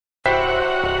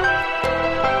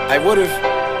Hey, what if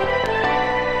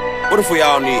we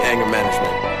all need anger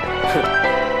management?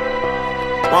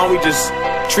 Why don't we just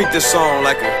treat this song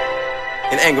like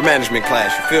an anger management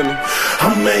class, you feel me?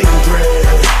 I'm angry,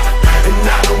 and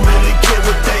I don't really care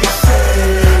what they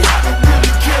say.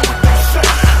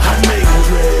 I'm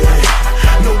angry,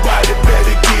 nobody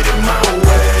better get in my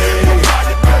way.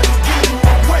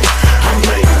 I'm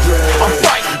angry, I'm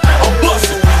fighting, I'm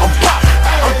busting, I'm popping,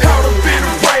 I'm caught up in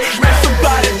a rage, man,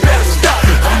 somebody better stop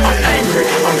me. I'm angry,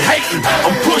 I'm hating,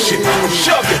 I'm pushing, I'm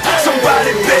shoving,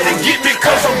 somebody better get me,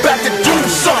 cause I'm about to do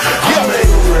something.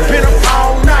 Been up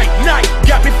all night,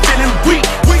 got me feeling weak,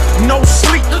 no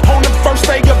sleep on the first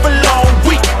day of a long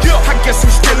week. I guess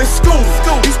I'm still in school,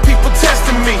 these people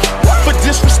testing me, for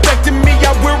disrespecting me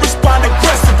I will respond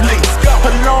aggressively.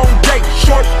 A long day,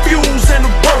 short fuse and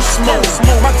a burst mode,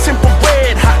 my temper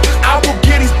red hot, I will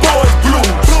get these boys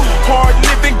blues. Hard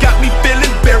living got me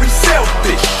feeling very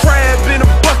selfish, crab in a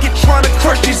bucket trying to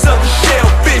crush these other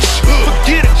shellfish.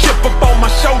 Forget a chip up on my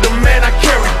shoulder, man, I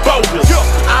carry boulders.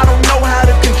 I don't know how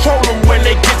to control them when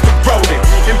they get to rolling,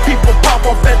 and people pop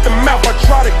off at the mouth. I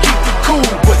try to keep it cool,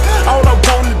 but all I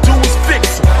wanna do is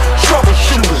fix them.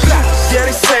 Troubleshooters, yeah,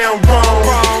 they say I'm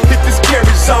wrong, if this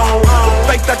carries on.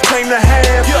 The faith I claim to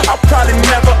have, I'll probably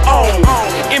never own.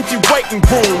 Empty waiting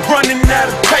room, running out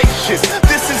of patience.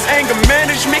 This is anger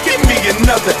management, give me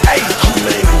another agent. I'm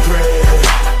angry,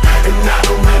 and I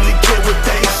don't really care what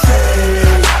they say.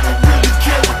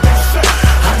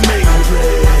 I'm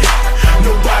angry,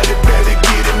 nobody better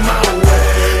get in my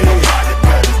way.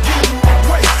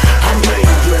 I'm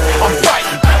angry, I'm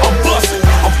fighting, I'm busting,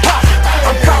 I'm popping,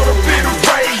 I'm caught up in a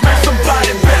rage, man,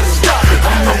 somebody better stop me.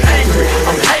 I'm angry,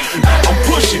 I'm hating, I'm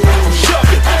pushing, I'm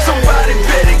shoving, somebody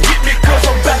better get me, cause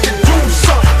I'm about to do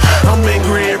something. I'm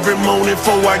angry every morning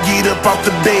before I get up off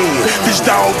the bed. This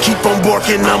dog keep on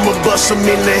barking, I'ma bust him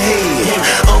in the head.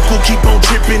 Uncle keep on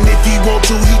tripping, if he want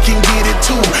to, he can get it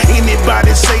too.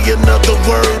 Anybody say another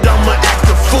word, I'ma act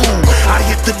a fool. I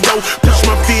hit the door, push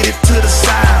my feet to the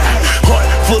side, heart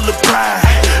full of pride,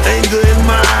 anger in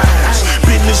my eyes.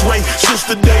 Been this way since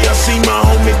the day I seen my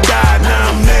homie die.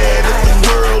 Now I'm mad at the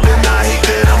world and I hate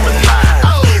that I'm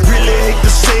alive. Really hate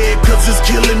to say it cause it's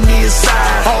killing me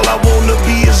inside. All I wanna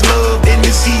be is loved and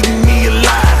it's eating me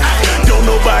alive. Don't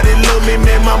nobody love me,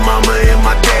 man, my mama and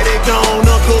my daddy gone.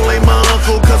 Uncle ain't my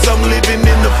uncle cause I'm living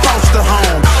in the foster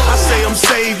home. I say I'm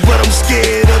saved but I'm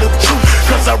scared of the truth,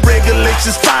 cause I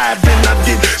regulations 5 and I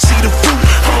didn't see the fruit.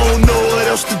 I don't know what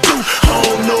else to do, I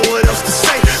don't know what else to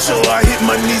say, so I hit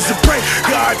my knees and pray,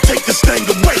 God take this thing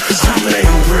away, cause I'm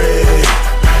angry,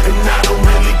 and I don't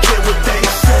really care what they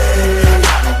say.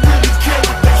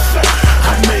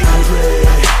 I'm angry,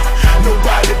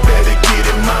 nobody better get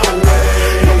in my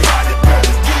way.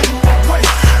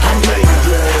 I'm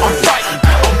angry, I'm fighting,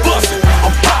 I'm busting,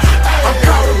 I'm popping, I'm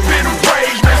caught up in a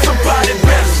rage, man, somebody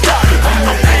better stop me.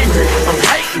 I'm angry, I'm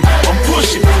hating, I'm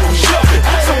pushing, I'm shoving,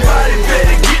 somebody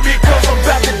better get me, cause I'm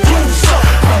about to do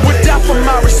something. Without for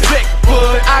my respect,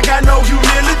 but I got no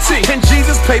humility, and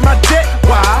Jesus paid my debt,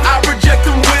 why? I reject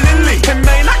him willingly, and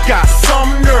man, I got some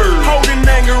nerve, holding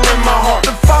anger in my heart.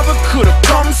 The Father could've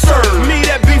come serve me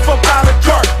that beef up out of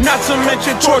cart, not to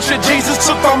mention torture. Jesus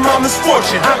took my mama's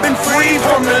fortune. I've been free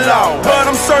from the law, but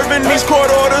I'm serving these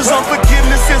court orders.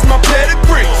 Unforgiveness is my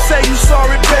pedigree. Say you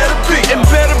sorry, better be, and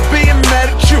better being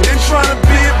mad at you and trying to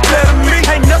be a better me.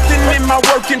 Ain't nothing in my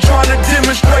work and trying to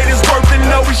demonstrate his worth, and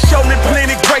know he showed me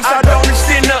plenty grace. I don't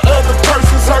extend to other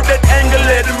persons, hurt that anger,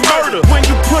 let it murder. When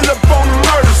you pull up on the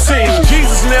murder scene,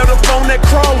 Jesus nailed up on that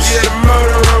cross, yeah, the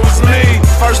murderer was me.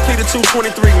 1 Peter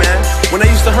 2:23, man. When they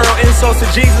used to hurl insults to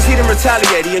Jesus, he didn't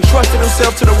retaliate. He entrusted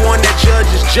himself to the one that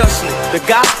judges justly. The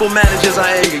gospel manages our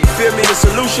anger, you feel me? The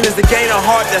solution is to gain a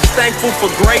heart that's thankful for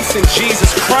grace in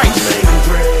Jesus Christ. I'm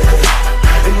angry,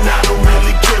 and I don't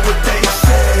really care what they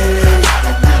say.